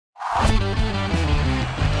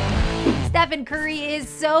Stephen Curry is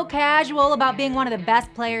so casual about being one of the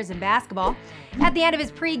best players in basketball. At the end of his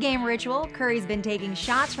pre-game ritual, Curry's been taking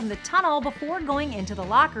shots from the tunnel before going into the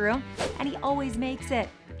locker room, and he always makes it.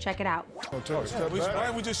 Check it out. Why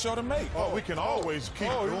don't we just show the make? Oh, we can always keep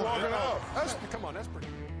doing it. Come on, that's pretty.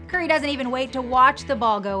 Curry doesn't even wait to watch the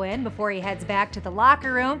ball go in before he heads back to the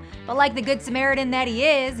locker room, but like the good Samaritan that he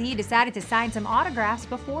is, he decided to sign some autographs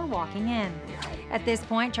before walking in. At this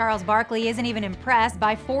point, Charles Barkley isn't even impressed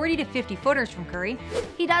by 40 to 50 footers from Curry.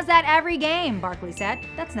 He does that every game, Barkley said.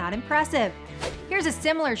 That's not impressive. Here's a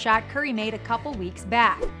similar shot Curry made a couple weeks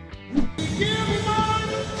back.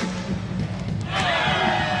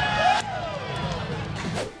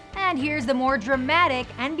 And here's the more dramatic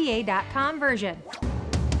NBA.com version.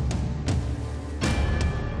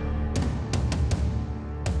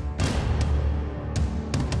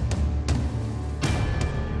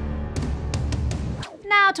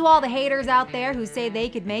 Now to all the haters out there who say they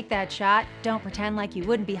could make that shot, don't pretend like you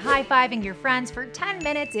wouldn't be high-fiving your friends for 10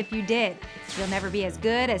 minutes if you did. You'll never be as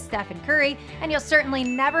good as Stephen Curry, and you'll certainly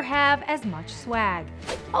never have as much swag.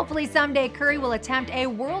 Hopefully someday Curry will attempt a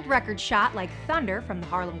world record shot like Thunder from the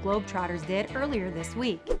Harlem Globetrotters did earlier this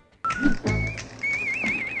week.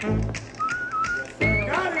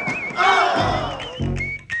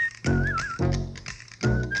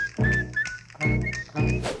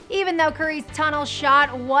 Even though Curry's tunnel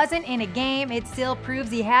shot wasn't in a game, it still proves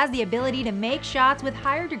he has the ability to make shots with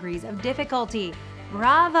higher degrees of difficulty.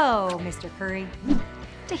 Bravo, Mr. Curry.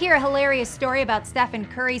 To hear a hilarious story about Stephen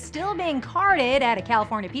Curry still being carded at a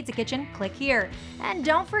California pizza kitchen, click here. And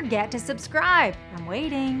don't forget to subscribe. I'm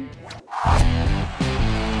waiting.